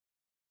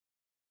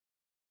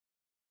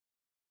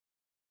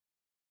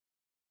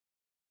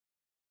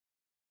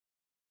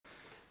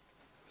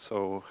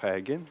So, hi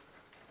again.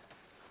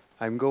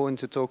 I'm going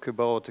to talk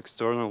about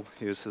external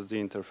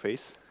USSD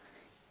interface. I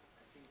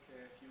think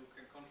if you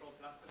can control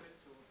plus a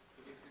bit to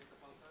decrease the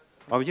font size.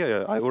 Oh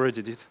yeah, I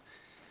already did.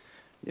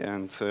 Yeah,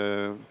 and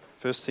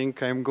first thing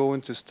I'm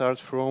going to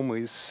start from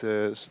is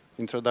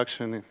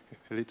introduction,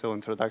 a little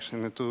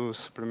introduction to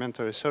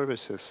supplementary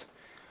services.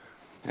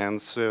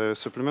 And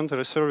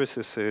supplementary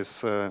services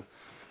is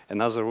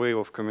another way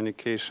of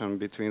communication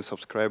between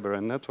subscriber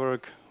and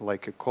network,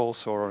 like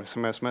calls or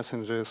SMS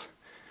messages.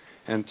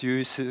 And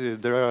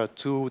there are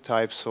two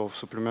types of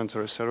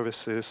supplementary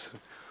services.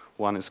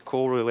 One is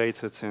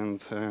call-related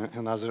and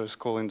another is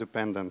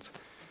call-independent.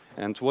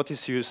 And what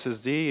is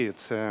USSD?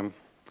 It's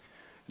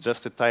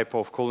just a type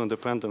of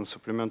call-independent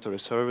supplementary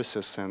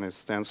services, and it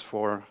stands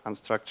for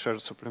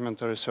Unstructured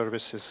Supplementary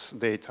Services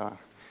Data.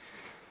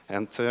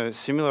 And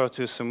similar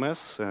to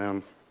SMS,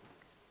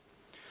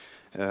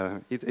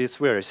 it's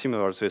very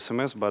similar to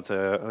SMS, but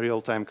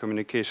real-time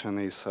communication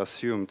is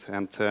assumed.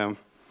 And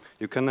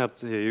you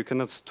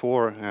cannot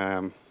store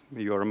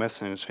your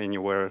message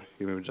anywhere.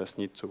 You just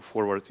need to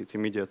forward it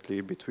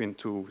immediately between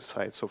two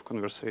sides of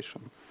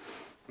conversation.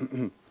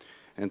 And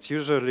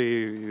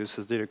usually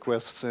USSD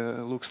request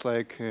looks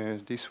like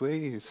this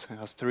way. It's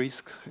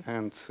asterisk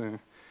and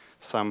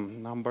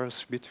some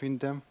numbers between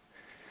them.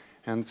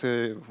 And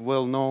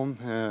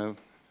well-known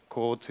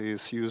code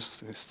is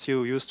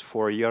still used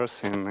for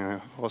years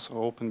in also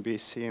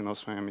OpenBSC and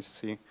also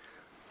MSC.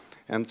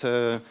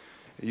 And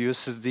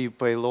USSD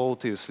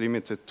payload is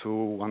limited to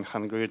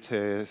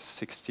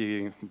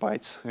 160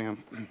 bytes.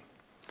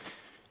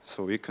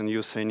 So you can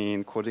use any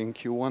encoding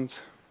you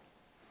want.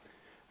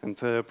 And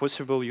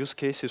possible use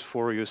cases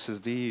for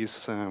USSD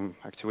is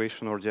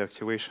activation or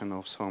deactivation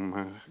of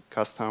some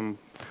custom,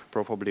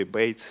 probably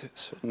bait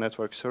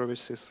network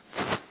services.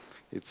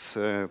 It's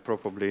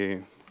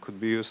probably could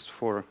be used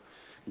for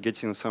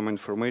getting some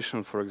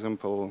information, for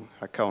example,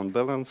 account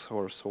balance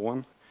or so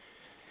on.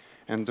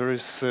 And there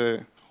is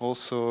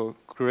also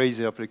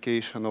crazy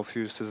application of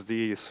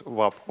USSD is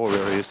WAP over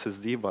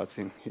USSD, but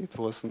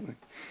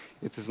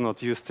it is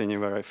not used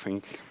anywhere, I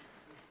think.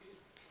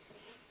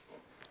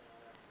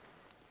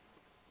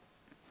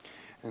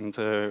 And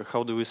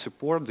how do we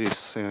support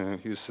this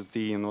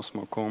USSD in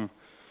Osmocom?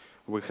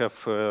 We have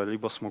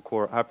libosmo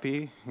core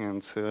API,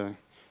 and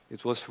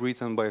it was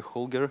written by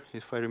Holger,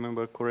 if I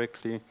remember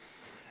correctly.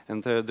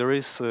 And there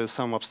is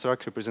some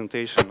abstract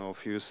representation of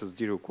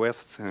USSD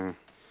requests and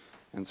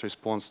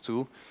response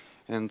to.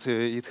 And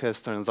it has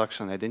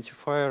transaction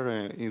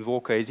identifier,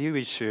 invoke ID,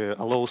 which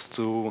allows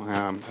to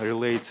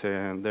relate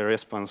the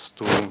response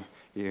to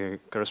a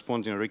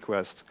corresponding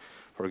request.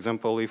 For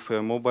example, if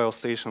a mobile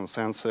station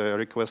sends a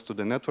request to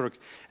the network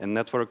and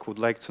network would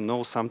like to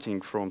know something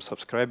from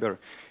subscriber,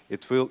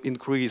 it will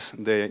increase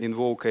the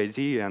invoke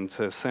ID and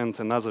send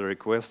another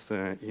request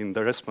in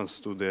the response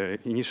to the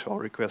initial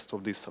request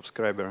of this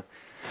subscriber.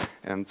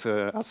 And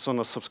as soon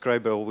as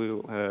subscriber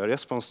will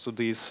respond to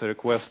this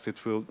request,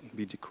 it will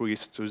be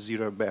decreased to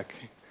 0 back.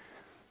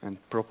 And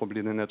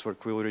probably the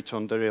network will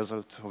return the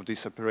result of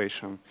this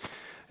operation.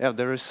 Yeah,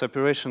 there is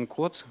separation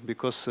code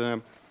because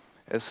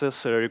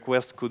SS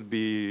request could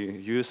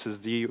be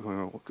USSD,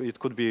 it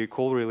could be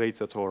call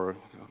related or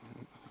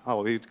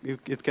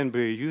it can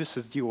be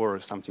USSD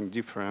or something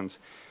different.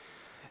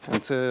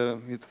 And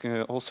it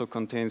also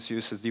contains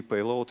USSD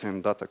payload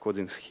and data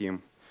coding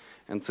scheme.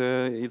 And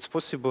it's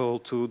possible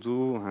to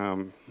do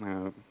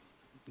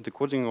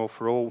decoding of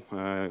raw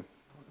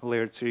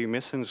layer 3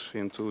 message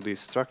into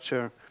this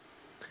structure.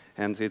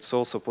 And it's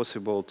also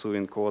possible to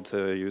encode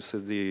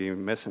USSD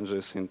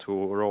messages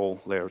into raw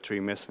layer 3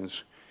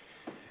 message.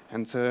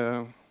 And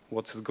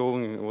what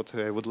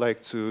I would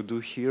like to do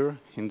here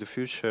in the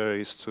future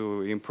is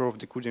to improve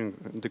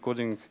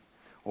decoding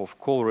of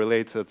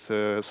call-related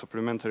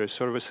supplementary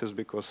services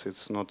because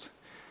it's not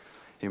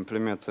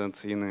implemented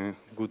in a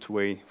good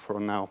way for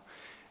now.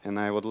 And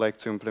I would like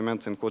to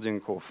implement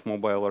encoding of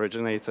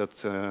mobile-originated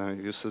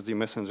USSD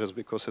messages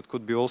because it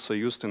could be also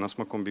used in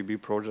Osmocom BB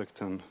project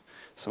and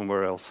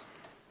somewhere else.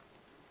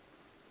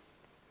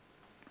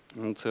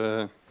 And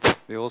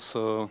we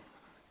also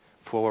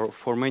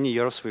for many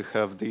years, we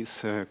have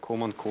this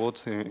common code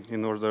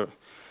in order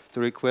to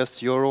request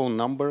your own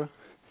number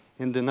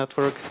in the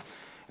network.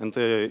 And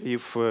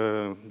if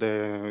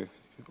the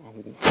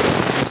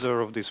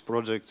user of this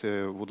project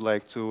would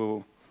like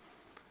to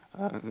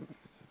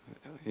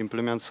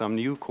implement some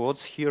new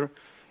codes here,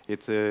 he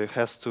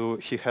has to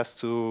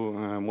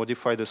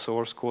modify the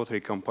source code,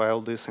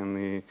 recompile this,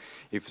 and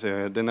if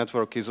the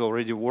network is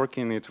already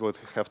working, it would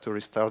have to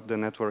restart the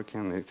network,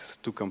 and it's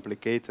too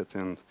complicated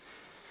and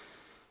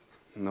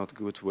not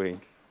good way.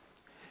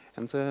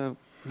 And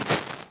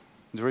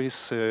there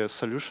is a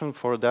solution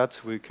for that.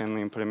 We can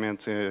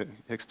implement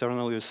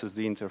external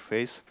USSD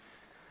interface,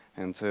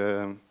 and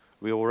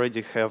we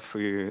already have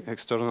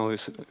external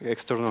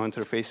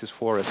interfaces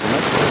for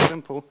SMS, for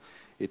example.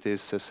 It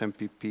is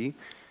SMPP,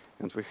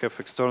 and we have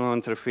external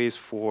interface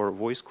for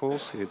voice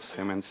calls. It's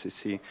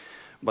MNCC,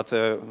 but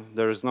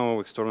there is no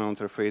external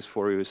interface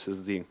for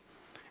USSD.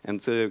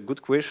 And a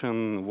good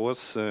question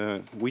was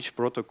which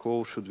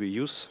protocol should we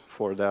use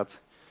for that?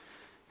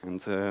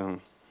 And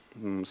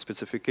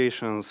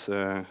specifications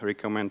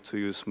recommend to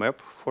use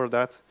MAP for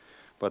that,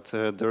 but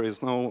there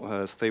is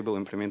no stable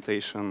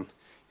implementation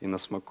in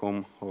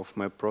OSMOCOM of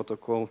MAP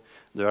protocol.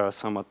 There are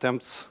some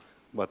attempts,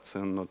 but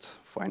not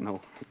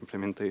final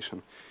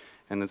implementation.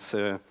 And it's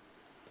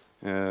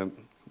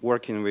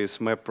working with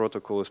MAP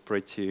protocol is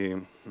pretty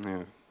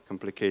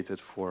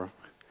complicated for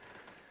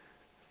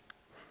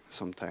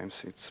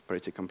sometimes it's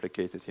pretty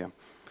complicated, yeah.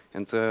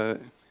 And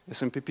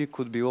SMPP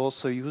could be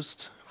also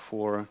used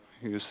for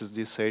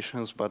USSD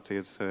sessions, but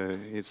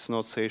it's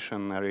not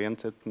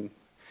session-oriented,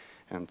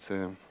 and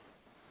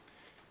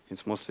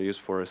it's mostly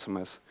used for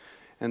SMS.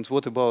 And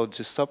what about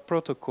the sub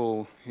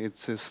protocol? It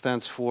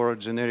stands for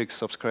Generic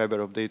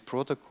Subscriber Update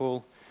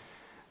Protocol.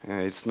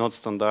 It's not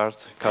standard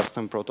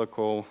custom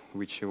protocol,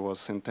 which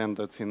was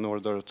intended in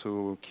order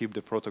to keep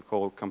the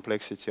protocol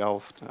complexity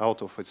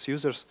out of its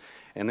users.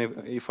 And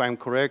if I'm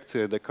correct,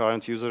 the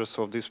current users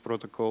of this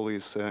protocol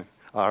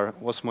are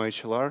Osmo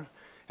HLR,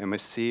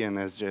 MSC, and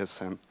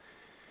SGSM.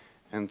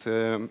 And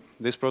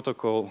this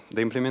protocol,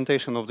 the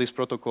implementation of this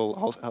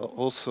protocol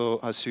also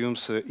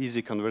assumes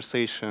easy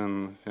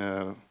conversation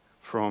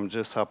from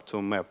JSUP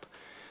to MAP.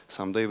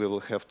 Someday we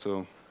will have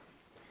to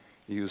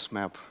use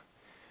MAP.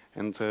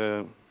 And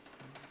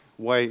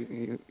why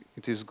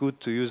it is good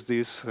to use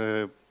this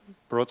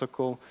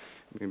protocol?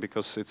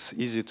 Because it's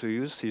easy to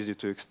use, easy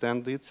to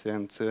extend it,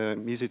 and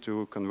easy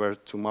to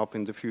convert to MAP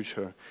in the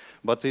future.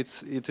 But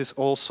it is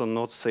also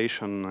not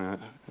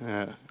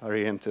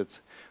session-oriented.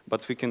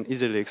 But we can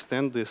easily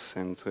extend this,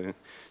 and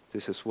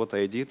this is what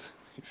I did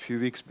a few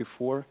weeks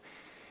before.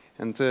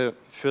 And the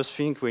first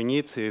thing we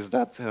need is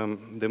that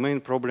the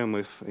main problem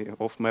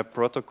of MAP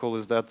protocol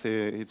is that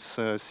it's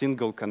a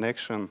single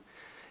connection,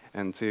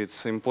 and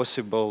it's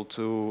impossible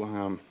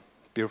to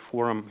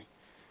perform.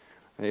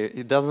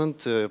 It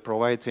doesn't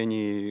provide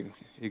any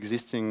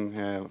existing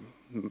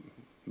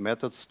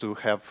methods to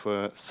have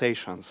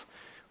sessions,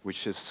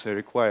 which is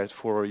required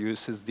for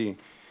USSD.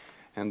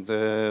 And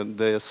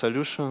the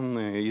solution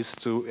is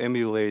to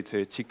emulate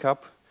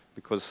TCAP,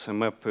 because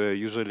MAP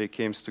usually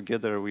comes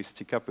together with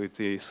TCAP. It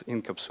is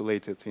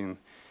encapsulated in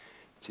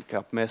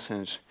TCAP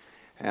message.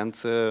 And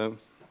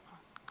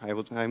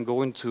I'm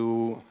going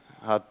to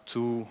add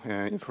two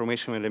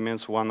information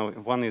elements.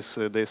 One is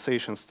the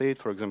session state.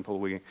 For example,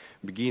 we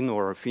begin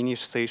or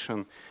finish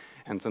session.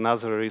 And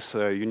another is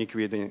a unique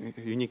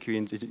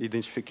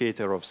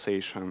identifier of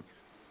session.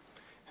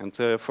 And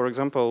for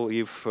example,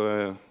 if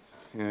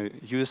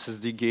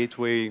USSD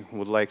gateway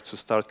would like to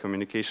start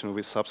communication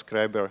with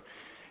subscriber,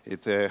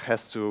 it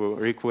has to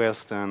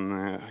request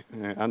an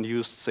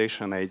unused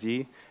session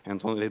ID,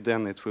 and only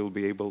then it will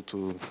be able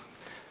to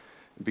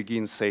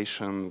begin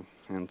session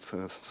and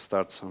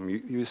start some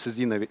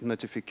USSD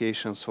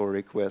notifications or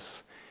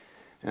requests.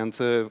 And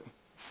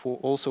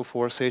also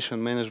for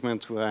session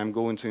management, I'm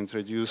going to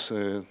introduce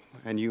a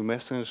new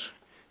message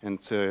and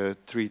 3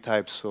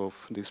 types of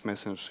this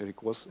message: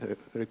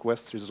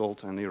 request,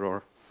 result, and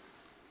error.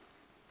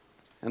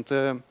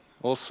 And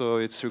also,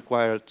 it's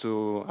required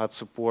to add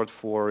support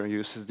for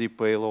USSD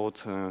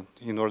payload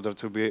in order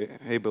to be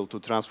able to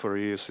transfer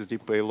USSD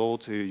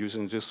payload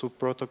using JSOUP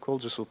protocol,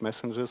 JSOUP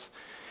messages.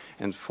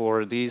 And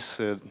for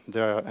this,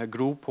 there are a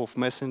group of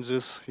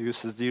messages,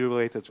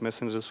 USSD-related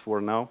messages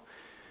for now.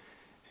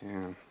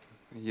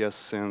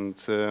 Yes, and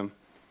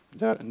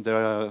there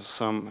are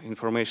some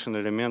information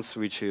elements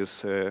which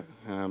is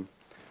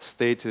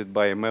stated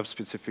by MAP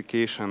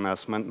specification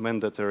as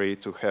mandatory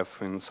to have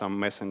in some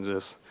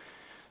messages.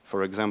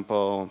 For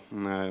example,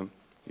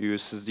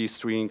 USSD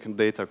string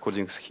data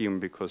coding scheme,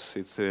 because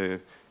it's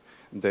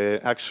the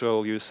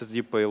actual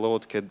USSD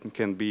payload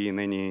can be in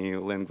any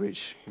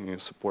language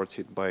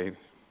supported by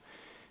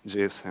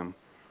GSM.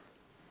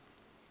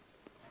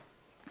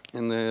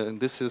 And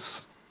this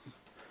is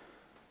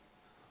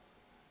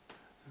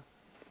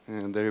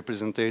the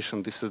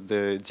representation. This is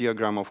the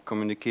diagram of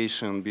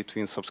communication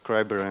between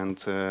subscriber and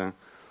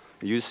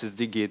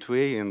USSD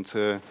gateway.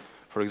 And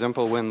for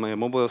example, when my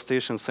mobile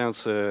station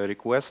sends a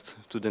request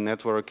to the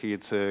network,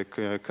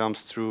 it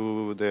comes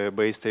through the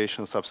base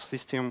station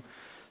subsystem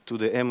to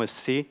the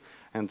MSC.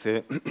 And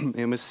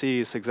MSC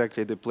is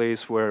exactly the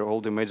place where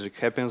all the magic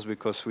happens,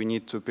 because we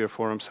need to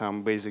perform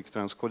some basic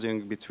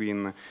transcoding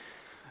between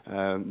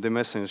the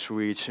message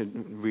which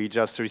we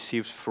just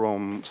received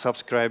from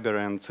subscriber,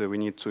 and we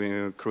need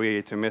to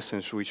create a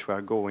message which we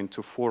are going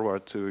to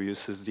forward to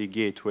USSD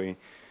gateway.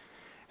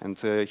 And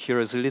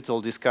here is a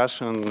little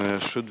discussion,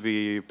 should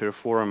we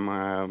perform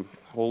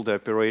all the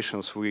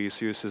operations with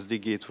USSD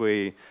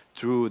gateway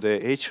through the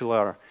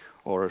HLR,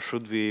 or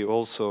should we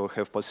also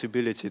have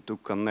possibility to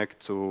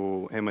connect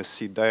to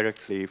MSC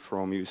directly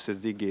from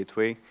USSD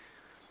gateway?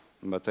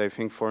 But I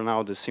think for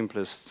now the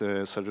simplest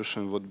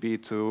solution would be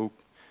to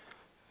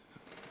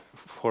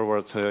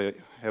forward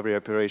every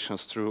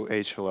operations through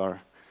HLR.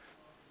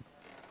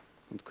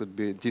 It could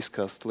be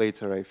discussed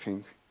later, I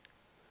think.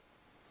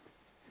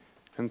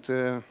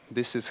 And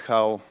this is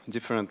how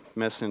different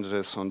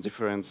messages on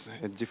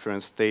at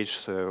different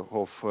stages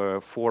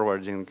of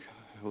forwarding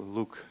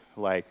look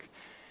like.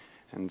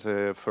 And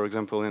for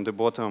example, in the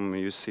bottom,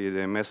 you see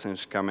the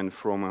message coming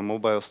from a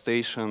mobile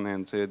station,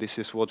 and this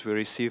is what we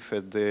receive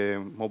at the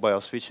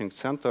mobile switching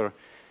center.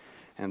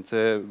 And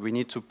we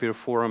need to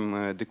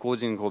perform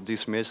decoding of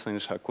this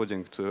message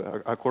according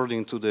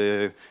to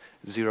the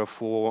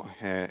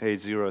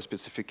 0480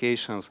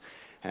 specifications.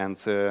 And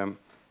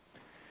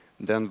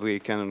then we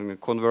can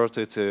convert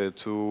it to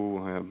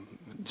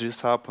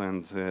GSAP,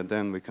 and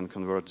then we can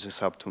convert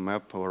GSAP to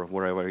map or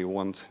wherever you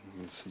want.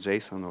 It's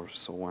JSON or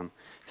so on,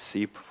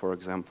 SIP, for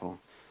example.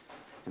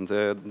 And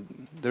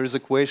there is a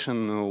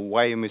question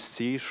why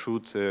MSC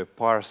should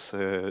parse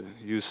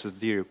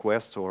USSD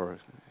request or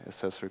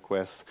SS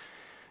request.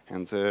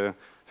 And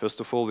first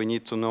of all, we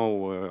need to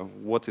know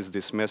what is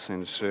this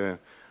message.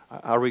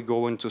 Are we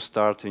going to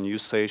start a new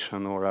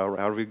session, or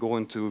are we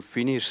going to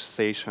finish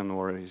session,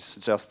 or is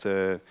just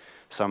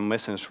some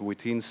message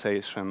within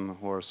session,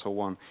 or so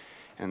on?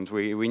 And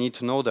we need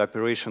to know the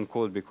operation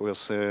code,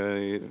 because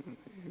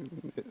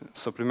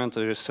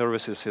supplementary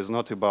services is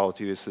not about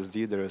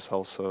USSD. There is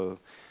also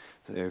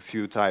a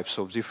few types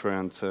of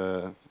different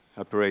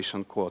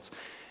operation codes.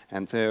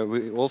 And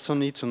we also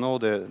need to know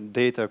the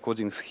data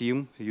coding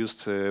scheme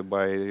used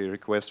by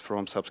request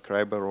from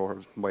subscriber or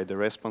by the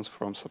response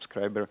from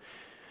subscriber.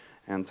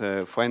 And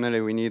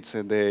finally, we need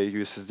the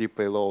USSD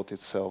payload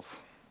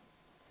itself.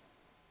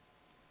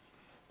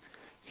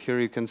 Here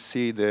you can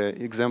see the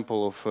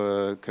example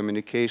of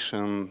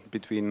communication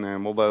between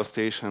mobile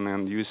station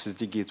and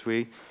USSD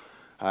gateway.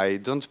 I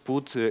don't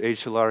put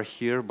HLR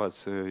here,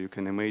 but you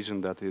can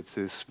imagine that it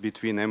is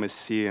between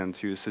MSC and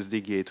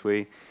USSD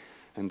gateway.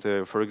 And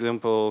for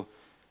example,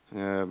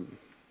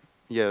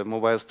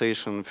 mobile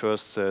station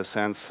first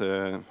sends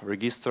a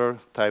register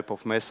type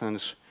of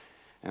message,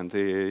 and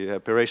the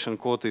operation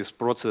code is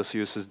process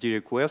USSD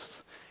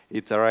request.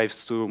 It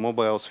arrives to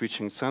mobile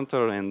switching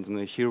center,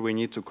 and here we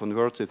need to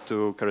convert it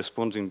to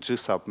corresponding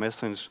GSAP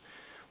message,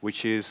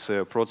 which is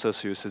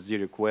process USSD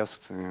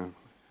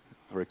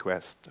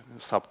request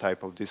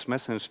subtype of this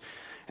message.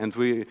 And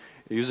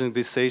using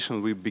this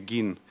session, we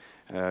begin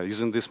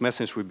using this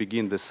message, we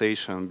begin the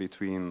session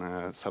between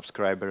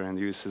subscriber and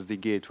USSD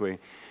gateway.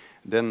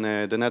 Then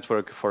the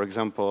network, for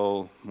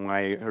example,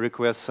 might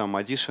request some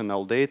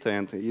additional data,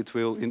 and it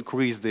will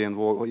increase the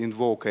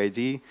invoke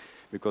ID,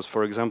 because,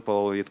 for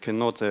example, it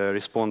cannot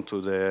respond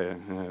to the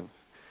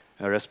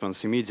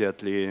response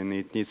immediately, and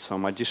it needs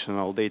some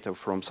additional data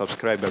from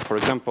subscriber. For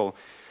example,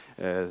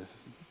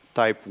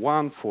 type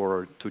 1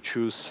 to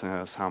choose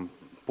some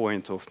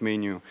point of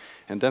menu,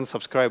 and then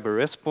subscriber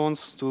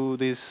responds to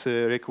this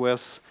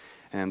request,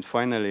 and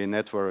finally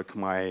network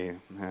might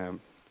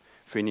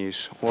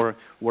finish, or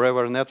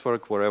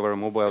wherever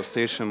mobile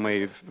station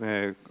may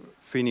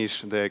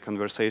finish the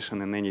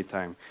conversation in any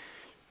time.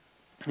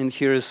 And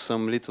here is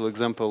some little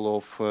example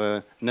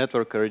of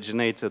network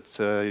originated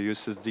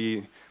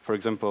USSD, for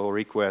example,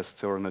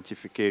 request or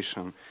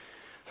notification.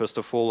 First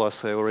of all,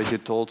 as I already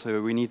told,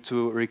 we need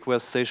to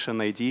request session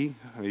ID,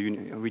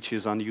 which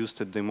is unused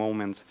at the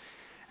moment.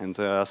 And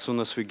as soon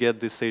as we get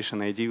this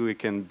session ID, we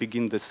can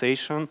begin the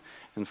session.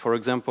 And for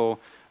example,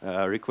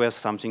 request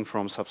something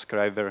from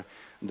subscriber.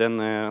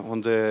 Then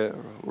on the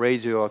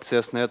radio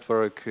access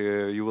network,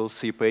 you will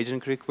see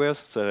paging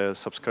request.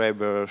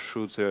 Subscriber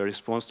should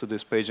respond to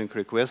this paging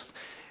request.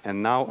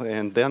 And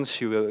then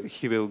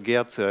he will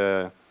get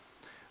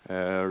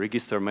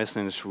register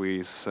message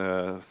with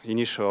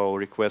initial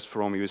request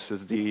from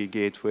USSD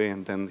gateway,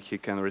 and then he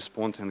can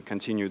respond and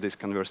continue this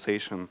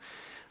conversation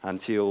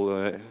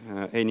until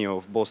any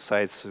of both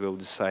sides will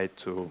decide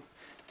to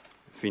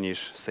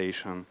finish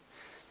session.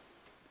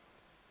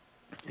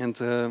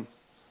 And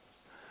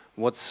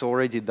what's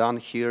already done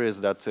here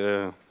is that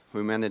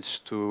we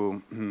managed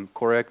to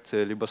correct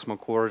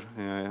libasmacore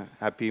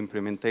API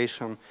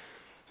implementation.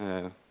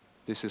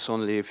 This is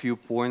only a few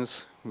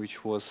points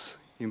which was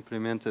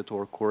implemented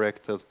or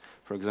corrected.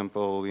 For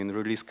example, in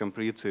release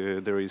complete,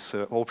 there is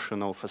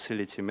optional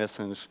facility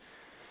message.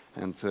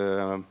 And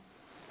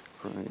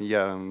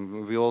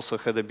we also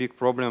had a big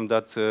problem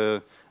that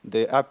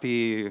the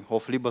API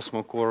of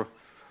libasmacore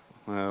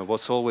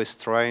was always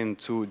trying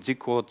to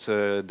decode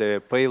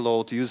the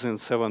payload using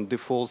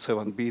default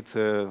 7-bit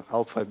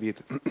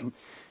alphabet.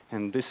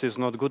 And this is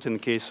not good in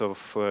case of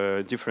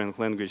different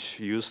language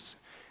used.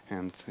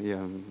 And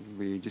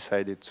we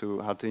decided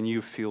to add a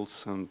new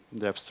fields on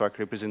the abstract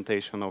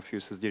representation of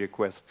USSD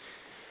request.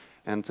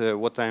 And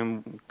what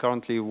I'm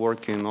currently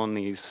working on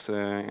is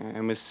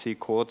MSC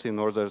code in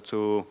order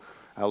to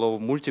allow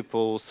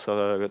multiple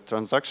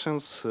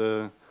transactions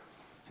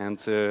and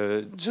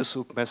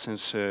JSON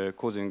message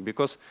coding,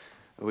 because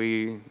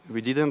we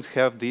didn't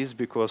have this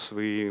because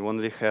we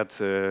only had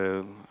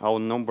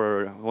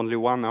only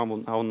one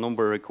our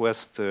number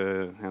request,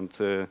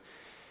 and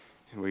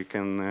we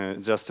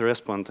can just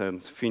respond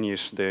and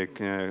finish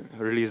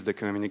release the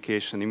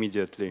communication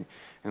immediately.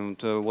 And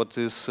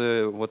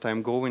what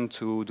I'm going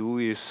to do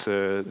is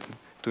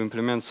to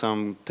implement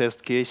some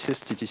test cases,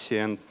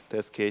 TTCN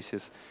test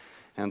cases.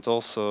 And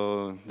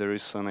also there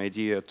is an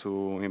idea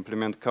to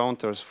implement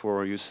counters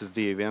for USSD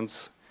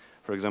events.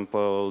 For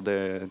example,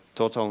 the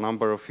total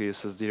number of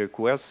USSD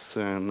requests,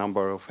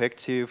 number of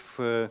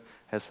active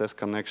SS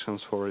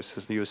connections for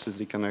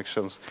USSD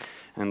connections,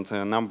 and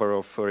number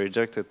of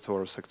rejected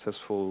or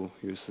successful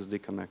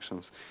USSD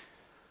connections.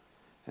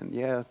 And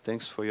yeah,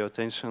 thanks for your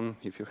attention.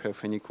 If you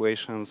have any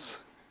questions,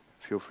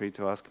 feel free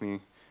to ask me.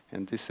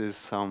 And this is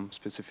some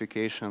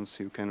specifications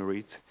you can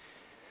read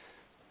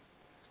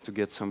to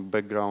get some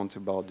background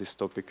about this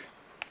topic.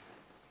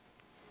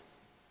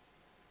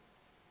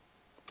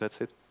 That's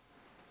it.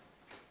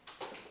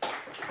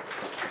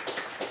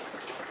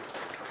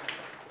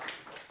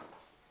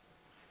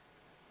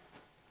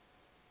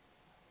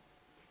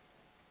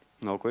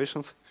 No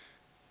questions?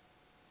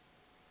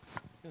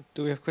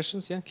 Do we have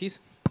questions? Yeah, Keith?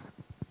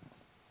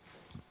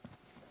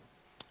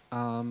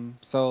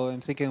 So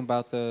I'm thinking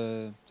about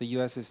the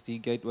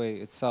USSD gateway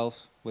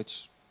itself,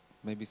 which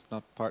maybe is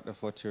not part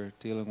of what you're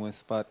dealing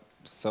with, but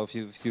so if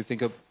you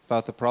think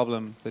about the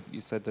problem that you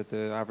said that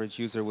the average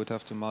user would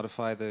have to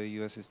modify the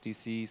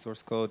USSDC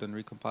source code and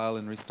recompile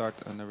and restart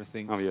and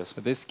everything. Oh, yes.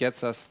 But this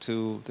gets us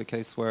to the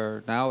case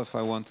where now if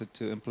I wanted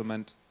to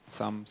implement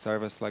some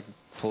service, like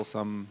pull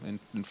some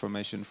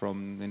information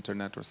from the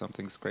internet or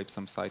something, scrape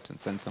some site and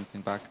send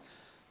something back,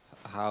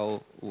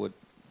 how would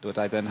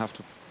I then have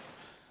to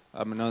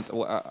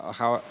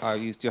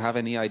do you have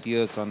any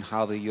ideas on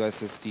how the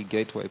USSD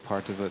gateway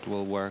part of it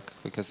will work?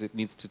 Because it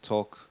needs to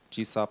talk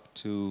GSUP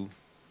to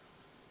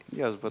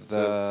Yes, but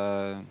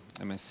the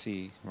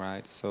MSC,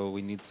 right? So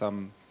we need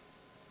some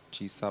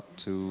GSUP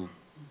to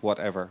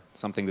whatever,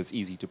 something that's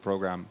easy to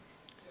program.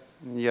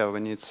 yeah, we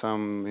need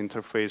some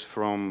interface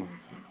from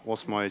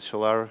Osmo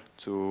HLR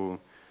to,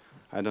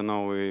 I don't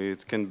know,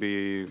 it can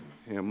be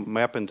a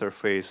map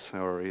interface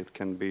or it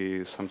can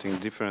be something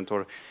different,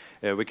 or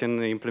we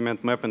can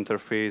implement map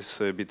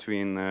interface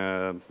between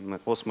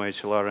Osmo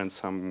HLR and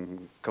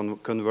some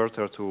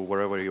converter to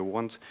wherever you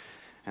want.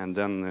 And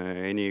then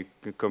any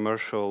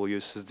commercial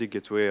USSD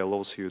gateway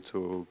allows you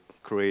to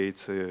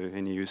create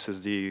any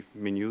USSD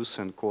menus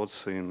and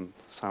codes in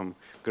some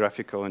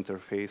graphical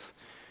interface,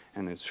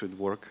 and it should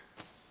work.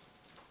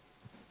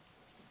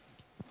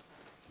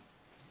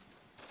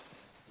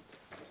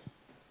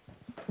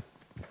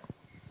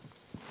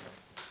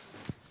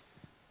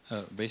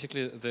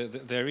 Basically,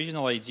 the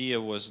original idea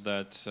was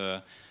that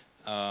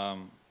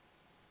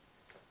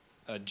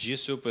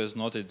GSUP is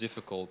not a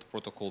difficult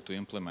protocol to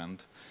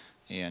implement,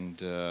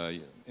 and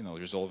you know,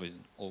 there's always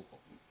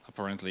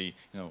apparently,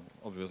 you know,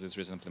 obviously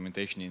there is an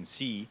implementation in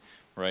C,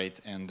 right?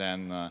 And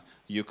then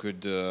you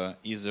could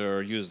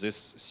either use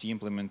this C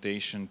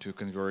implementation to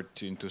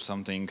convert into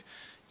something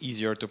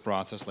easier to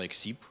process, like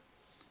SIP,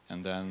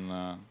 and then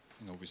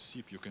you know, with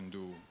SIP you can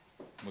do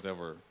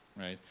whatever,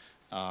 right?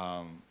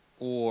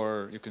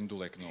 Or you can do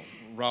like, you know,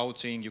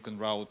 routing. You can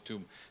route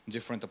to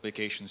different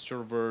application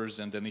servers,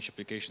 and then each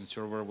application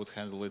server would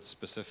handle its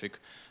specific,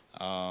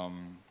 you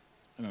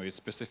know, its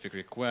specific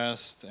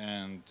request,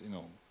 and you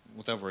know,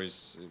 whatever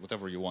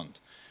you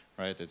want,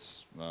 right?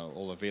 It's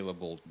all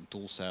available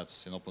tool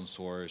sets in open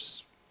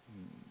source.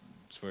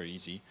 It's very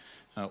easy.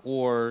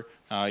 Or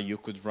you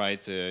could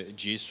write a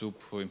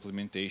JSOUP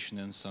implementation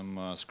in some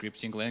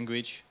scripting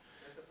language.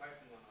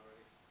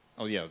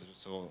 Oh yeah,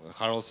 so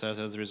Harald says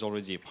that there is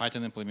already a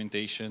Python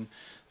implementation.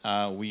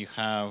 We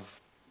have,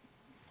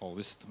 well,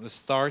 we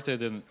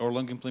started an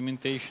Erlang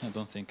implementation. I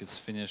don't think it's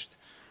finished,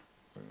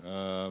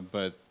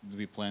 but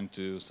we plan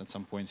to at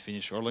some point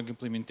finish Erlang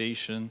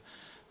implementation.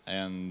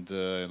 And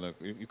look,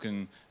 you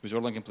can, with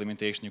Erlang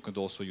implementation, you could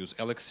also use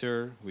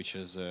Elixir, which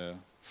is a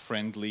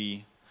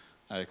friendly,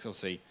 I'll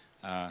say,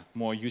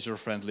 more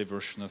user-friendly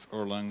version of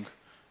Erlang,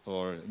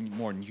 or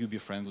more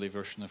newbie-friendly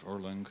version of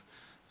Erlang.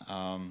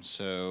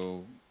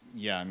 So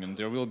yeah, I mean,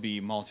 there will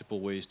be multiple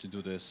ways to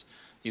do this.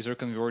 Either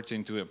convert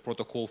into a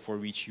protocol for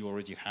which you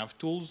already have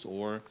tools,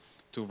 or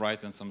to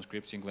write in some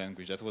scripting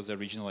language. That was the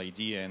original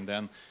idea. And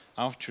then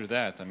after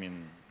that, I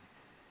mean,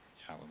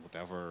 yeah,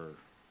 whatever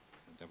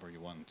you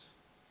want.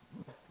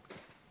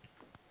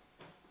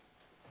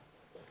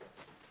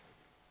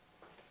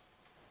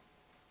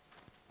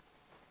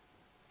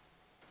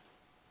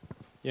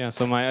 Yeah,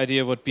 so my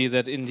idea would be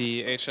that in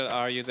the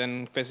HLR you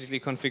then basically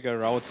configure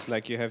routes,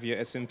 like you have your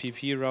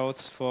SMPP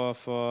routes for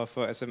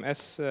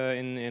SMS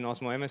in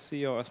Osmo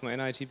MSC or Osmo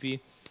NITP.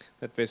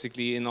 That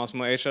basically in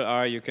Osmo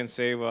HLR you can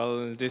say,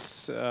 well,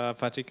 this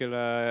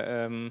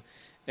particular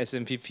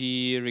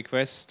SMPP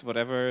request,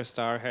 whatever,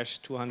 star hash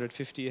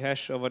 250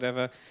 hash or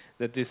whatever,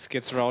 that this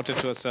gets routed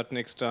to a certain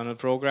external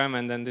program,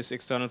 and then this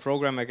external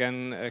program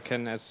again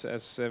can,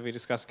 as we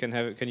discussed, can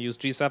use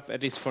GSUP,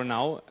 at least for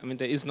now. I mean,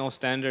 there is no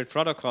standard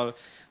protocol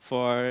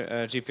for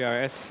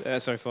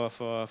GPRS, sorry,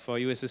 for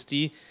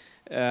USSD.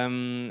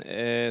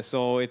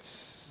 So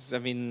it's, I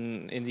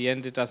mean, in the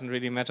end, it doesn't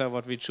really matter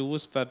what we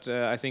choose, but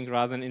I think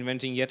rather than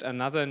inventing yet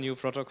another new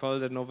protocol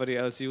that nobody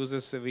else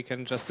uses, we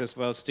can just as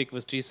well stick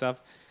with GSUP.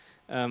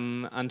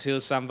 until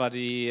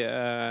somebody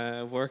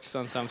works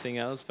on something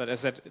else. But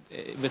as that,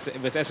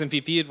 with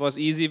SMPP it was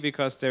easy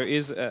because there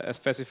is a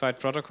specified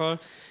protocol.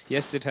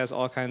 Yes, it has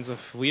all kinds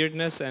of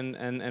weirdness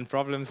and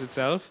problems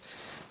itself,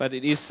 but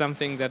it is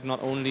something that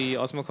not only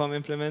Osmocom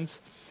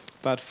implements,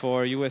 but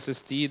for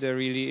USSD there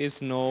really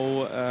is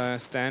no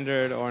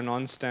standard or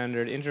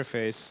non-standard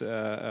interface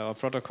or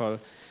protocol.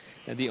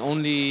 The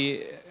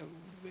only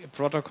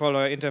protocol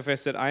or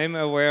interface that I'm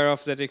aware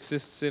of that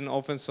exists in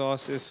open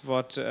source is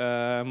what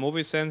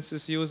Mobisense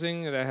is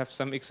using. They have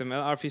some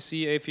XML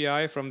RPC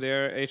API from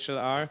their HLR. It's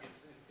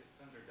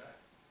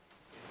standardized.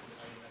 It's the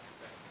IMS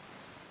spec.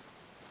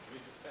 There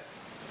is a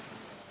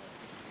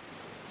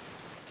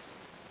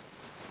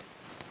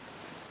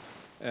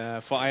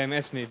spec. For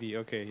IMS maybe,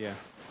 okay, yeah. I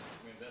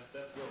mean, that's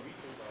where we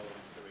took our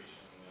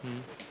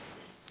inspiration.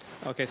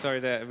 Okay, sorry,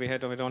 we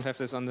don't have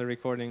this on the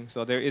recording.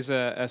 So there is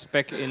a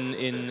spec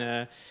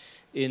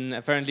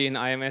apparently in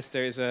IMS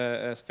there is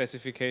a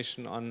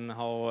specification on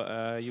how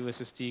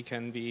USSD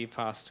can be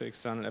passed to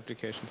external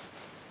applications.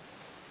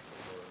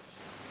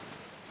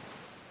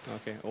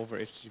 Okay, over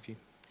HTTP.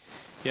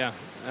 Yeah,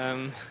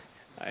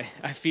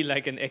 I feel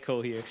like an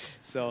echo here.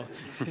 So,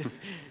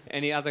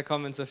 any other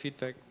comments or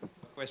feedback,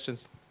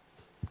 questions?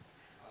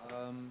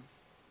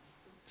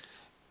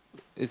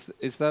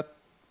 Is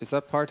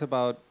that part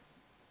about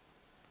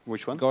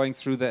Which one? going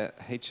through the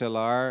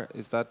HLR?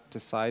 Is that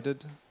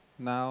decided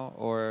now,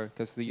 or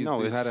because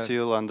No, it's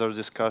still under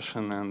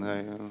discussion,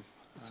 and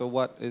so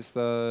what is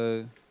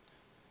the?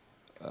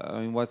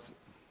 I mean, what's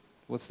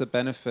the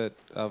benefit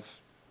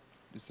of?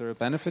 Is there a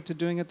benefit to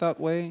doing it that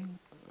way,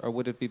 or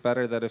would it be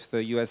better that if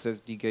the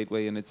USSD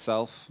gateway in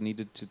itself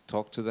needed to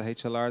talk to the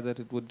HLR, that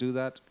it would do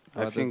that,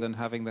 rather than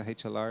having the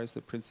HLR as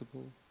the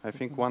principal? I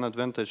think one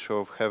advantage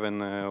of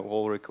having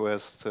all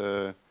requests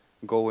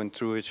going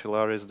through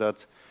HLR is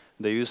that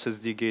the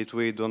USSD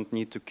gateway don't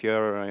need to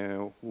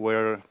care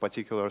where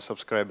particular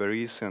subscriber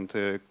is and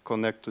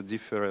connect to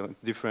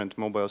different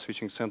mobile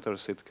switching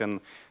centers. It can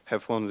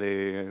have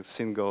only a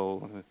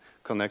single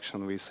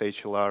connection with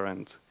HLR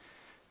and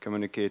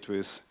communicate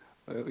with.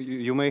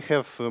 You may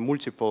have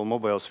multiple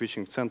mobile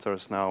switching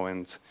centers now,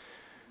 and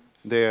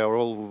they are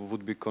all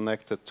would be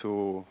connected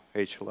to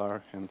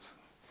HLR, and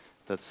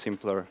that's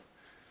simpler.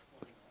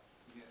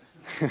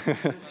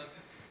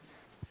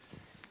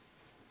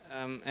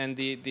 And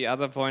the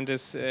other point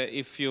is,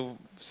 if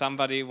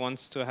somebody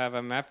wants to have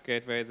a map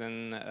gateway,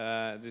 then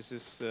this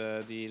is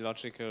the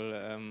logical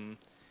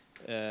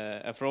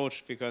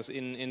approach, because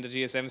in the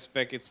GSM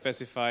spec it's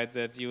specified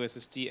that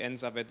USSD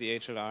ends up at the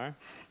HLR.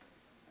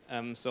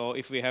 So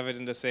if we have it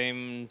in the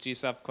same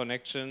GSUB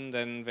connection,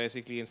 then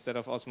basically instead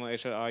of Osmo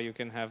HLR you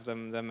can have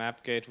the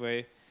map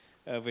gateway,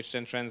 which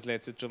then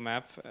translates it to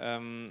map,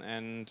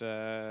 and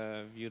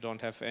you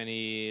don't have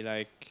any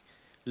like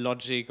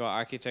logic or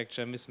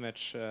architecture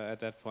mismatch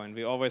at that point.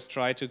 We always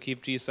try to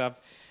keep GSUB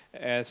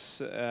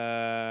as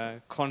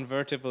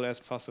convertible as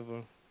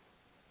possible.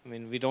 I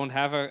mean, we don't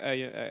have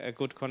a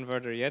good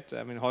converter yet.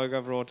 I mean,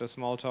 Holger wrote a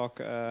Smalltalk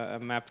a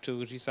map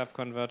to GSUB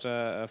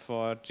converter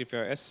for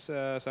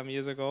GPRS some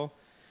years ago,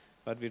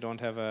 but we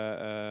don't have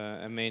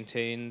a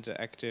maintained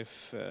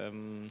active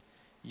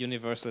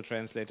universal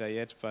translator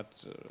yet. But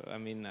I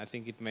mean, I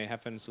think it may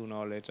happen sooner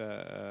or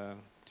later,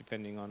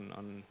 depending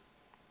on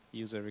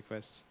user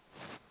requests.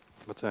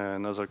 But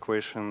another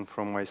question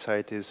from my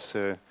side is,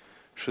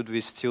 should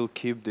we still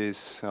keep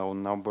this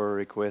number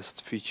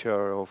request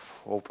feature of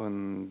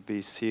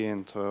OpenBSC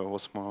and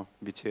Osmo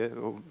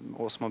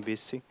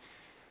BSC?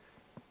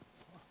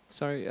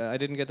 Sorry, I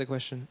didn't get the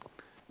question.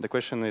 The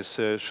question is,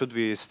 should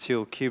we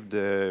still keep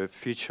the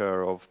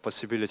feature of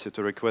possibility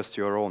to request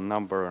your own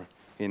number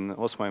in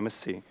Osmo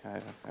MSC?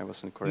 I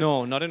wasn't correct.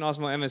 No, not in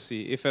Osmo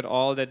MSC. If at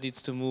all, that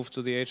needs to move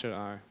to the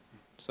HLR.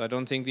 So I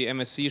don't think the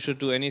MSC should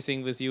do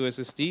anything with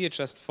USSD. It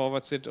just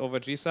forwards it over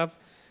GSUB.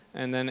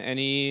 And then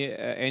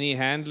any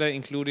handler,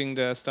 including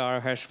the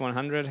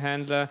 *#100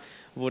 handler,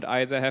 would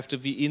either have to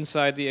be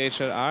inside the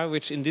HLR,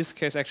 which in this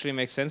case actually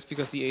makes sense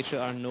because the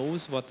HLR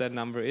knows what that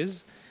number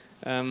is,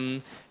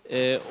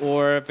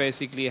 or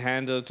basically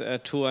handled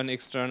to an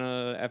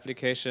external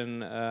application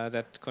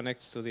that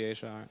connects to the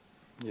HLR.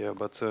 Yeah,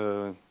 but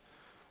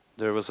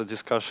there was a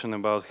discussion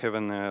about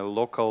having a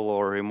local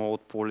or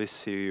remote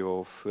policy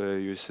of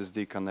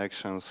USSD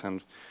connections,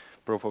 and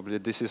probably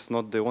this is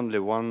not the only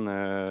one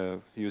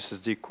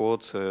USSD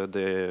code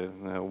the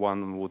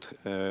one would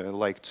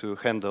like to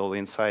handle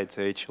inside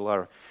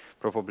HLR.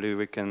 Probably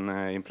we can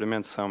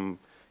implement some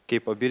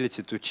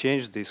capability to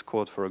change this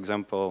code. For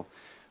example,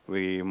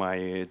 we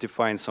might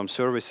define some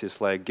services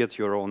like get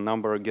your own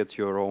number, get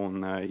your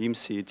own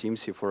IMSI,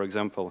 TIMSI, for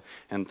example,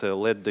 and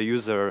let the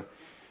user...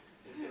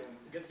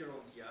 Get your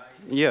own TI.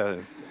 Yeah,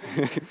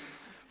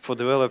 for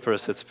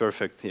developers it's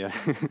perfect, yeah.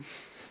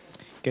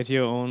 Get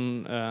your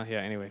own,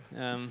 yeah, anyway.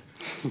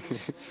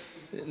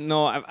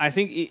 No, I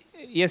think,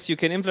 yes, you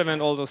can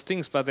implement all those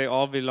things, but they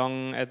all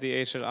belong at the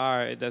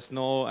HLR. There's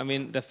no, I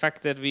mean, the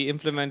fact that we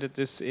implemented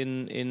this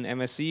in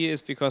MSC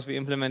is because we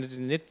implemented it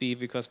in NITB,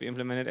 because we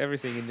implemented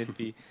everything in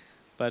NITB.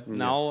 But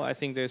now I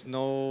think there's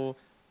no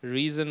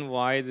reason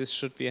why this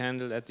should be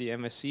handled at the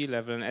MSC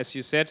level. And as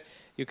you said,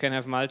 you can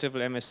have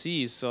multiple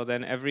MSCs, so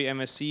then every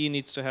MSC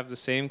needs to have the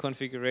same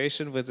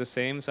configuration with the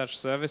same such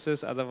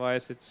services,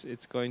 otherwise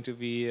it's going to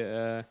be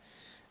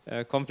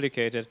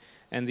complicated.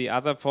 And the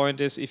other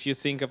point is, if you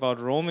think about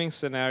roaming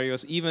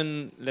scenarios,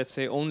 even let's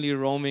say only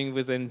roaming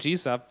within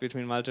GSUB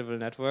between multiple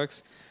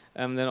networks,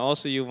 then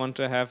also you want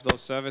to have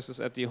those services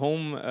at the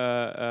home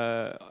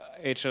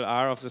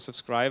HLR of the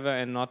subscriber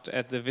and not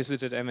at the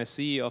visited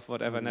MSC of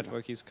whatever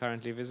network he's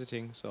currently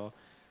visiting. So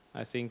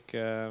I think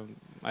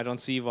I don't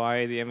see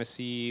why the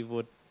MSC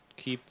would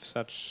keep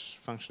such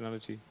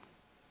functionality.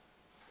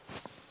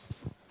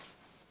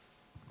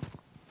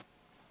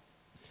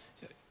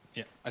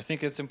 Yeah, I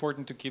think it's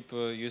important to keep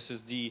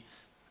USSD,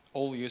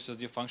 all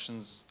USSD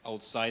functions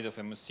outside of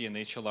MSC and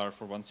HLR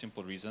for one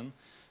simple reason.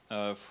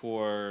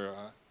 For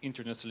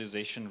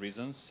internationalization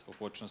reasons, or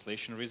for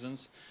translation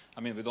reasons.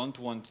 I mean, we don't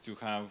want to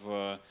have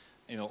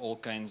all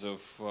kinds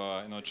of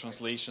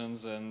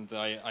translations and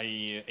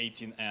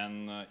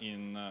I18N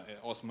in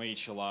Osmo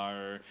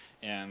HLR,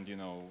 and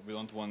we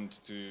don't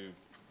want to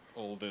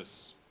all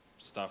this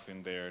stuff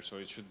in there. So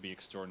it should be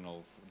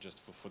external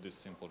just for this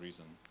simple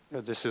reason.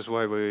 Yeah, this is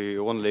why we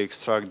only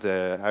extract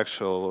the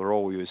actual raw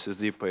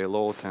USSD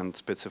payload and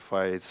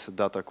specify its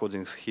data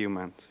coding scheme.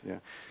 And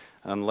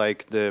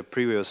unlike the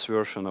previous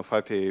version of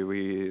API,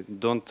 we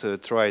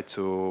don't try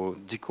to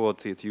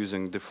decode it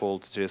using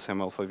default GSM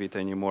alphabet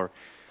anymore.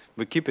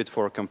 We keep it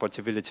for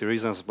compatibility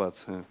reasons,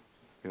 but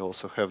we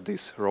also have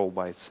these raw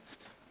bytes.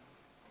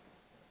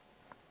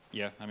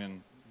 Yeah, I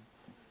mean,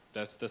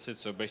 that's it.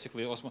 So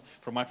basically, Osmo,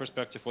 from my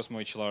perspective, Osmo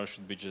HLR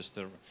should be just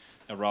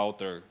a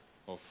router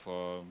of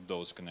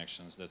those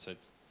connections. That's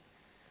it.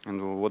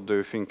 And what do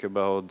you think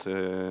about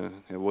the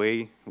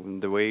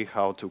way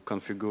how to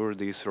configure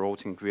this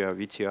routing via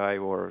VTI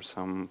or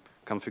some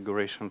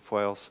configuration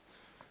files?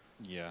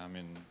 Yeah, I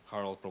mean,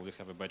 Harald probably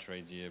have a better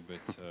idea,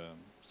 but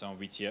some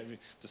VTI,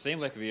 the same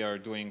like we are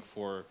doing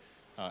for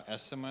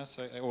SMS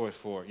or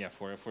for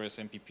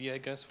SMPP, I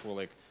guess, for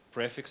like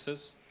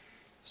prefixes.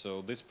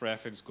 So this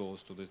prefix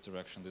goes to this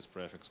direction, this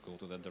prefix goes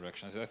to that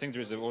direction. I think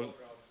there is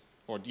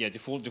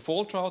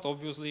default route,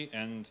 obviously,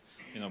 and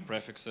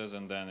prefixes,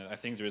 and then I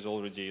think there is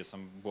already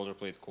some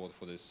boilerplate code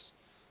for this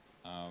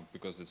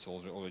because it's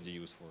already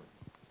used for.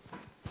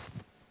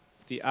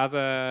 The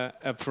other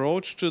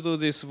approach to do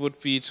this would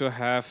be to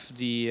have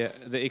the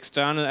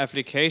external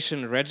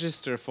application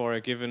register for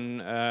a given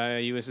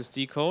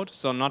USSD code.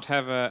 So not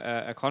have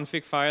a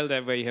config file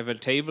there where you have a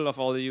table of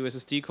all the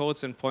USSD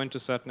codes and point to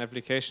certain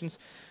applications,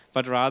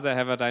 but rather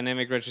have a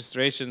dynamic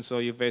registration. So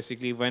you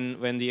basically,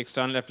 when the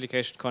external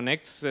application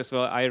connects, says,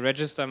 well, I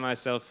register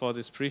myself for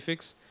this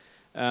prefix,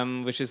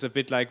 which is a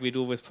bit like we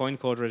do with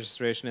point code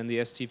registration in the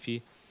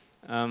STP.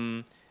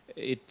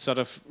 It sort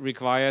of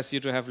requires you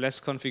to have less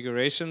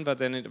configuration, but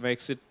then it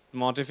makes it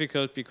more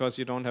difficult because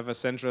you don't have a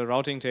central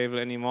routing table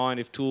anymore. And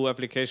if two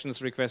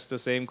applications request the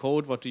same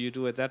code, what do you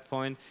do at that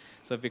point?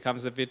 So it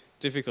becomes a bit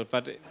difficult,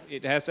 but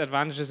it has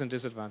advantages and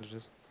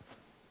disadvantages.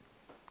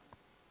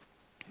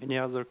 Any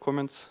other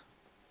comments?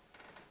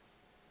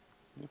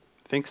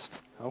 Thanks.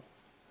 Oh,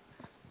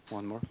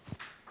 one more.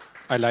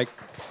 I like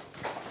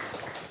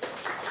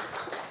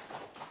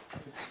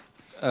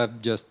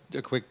just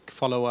a quick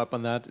follow-up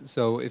on that.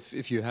 So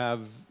if you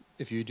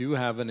do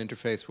have an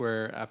interface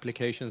where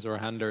applications or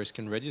handlers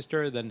can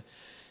register, then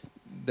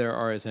there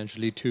are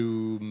essentially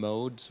two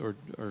modes or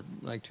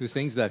like two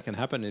things that can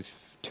happen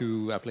if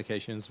two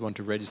applications want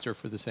to register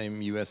for the same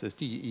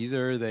USSD.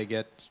 Either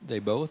they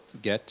both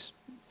get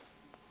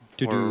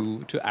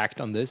to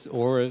act on this,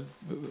 or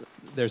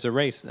there's a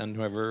race and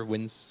whoever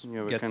wins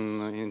we gets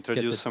can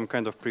introduce some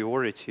kind of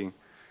priority.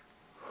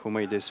 Who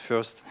made this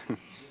first?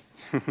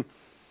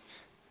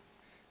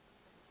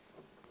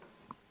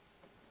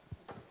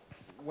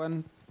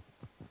 One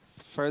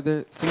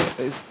further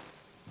thing is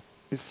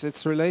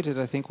it's related.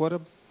 I think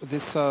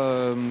this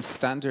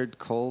standard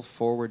call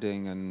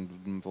forwarding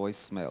and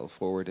voicemail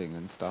forwarding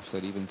and stuff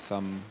that even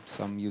some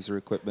user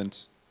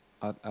equipment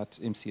at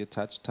IMSI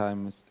attach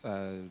time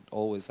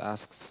always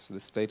asks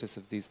the status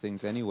of these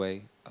things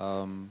anyway.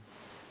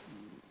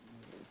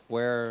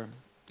 Where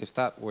if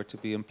that were to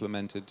be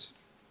implemented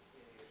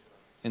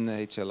in the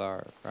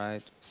HLR,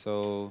 right?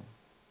 So,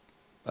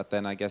 but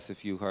then I guess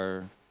if you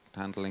are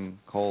handling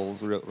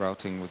calls,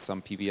 routing with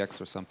some PBX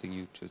or something,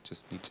 you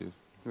just need to.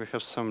 We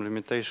have some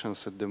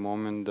limitations at the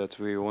moment that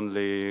we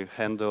only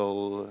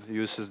handle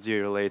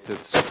USSD-related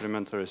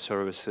supplementary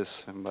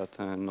services, but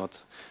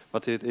not.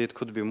 But it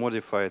could be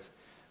modified.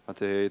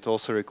 But it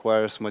also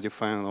requires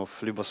modifying of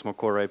libosmo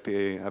core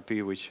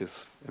API, which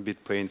is a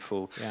bit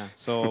painful. Yeah.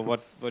 So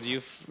what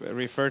you've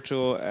referred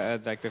to,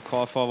 like the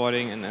call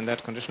forwarding and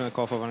that conditional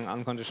call forwarding,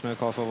 unconditional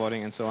call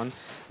forwarding, and so on,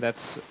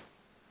 that's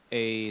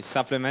a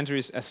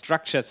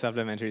structured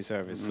supplementary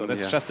service. So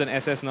that's just an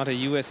SS, not a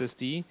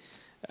USSD.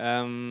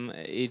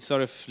 It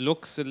sort of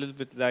looks a little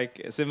bit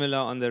like similar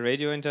on the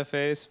radio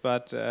interface,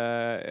 but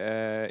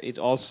it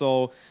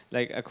also,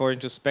 like according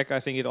to spec, I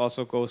think it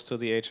also goes to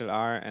the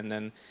HLR, and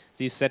then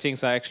these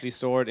settings are actually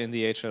stored in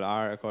the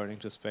HLR according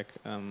to spec,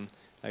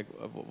 like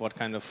what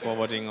kind of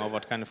forwarding or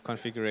what kind of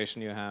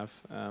configuration you have.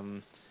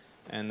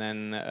 And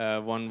then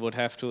one would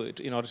have to,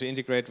 in order to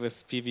integrate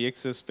with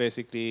PBXs,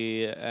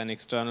 basically an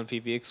external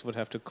PBX would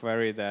have to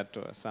query that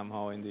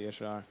somehow in the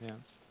HLR. Yeah.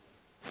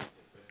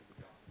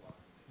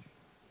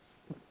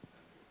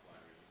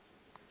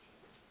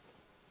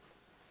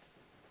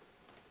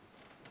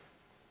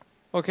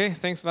 Okay,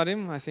 thanks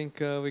Vadim. I think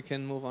we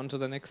can move on to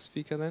the next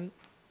speaker then.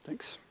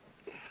 Thanks.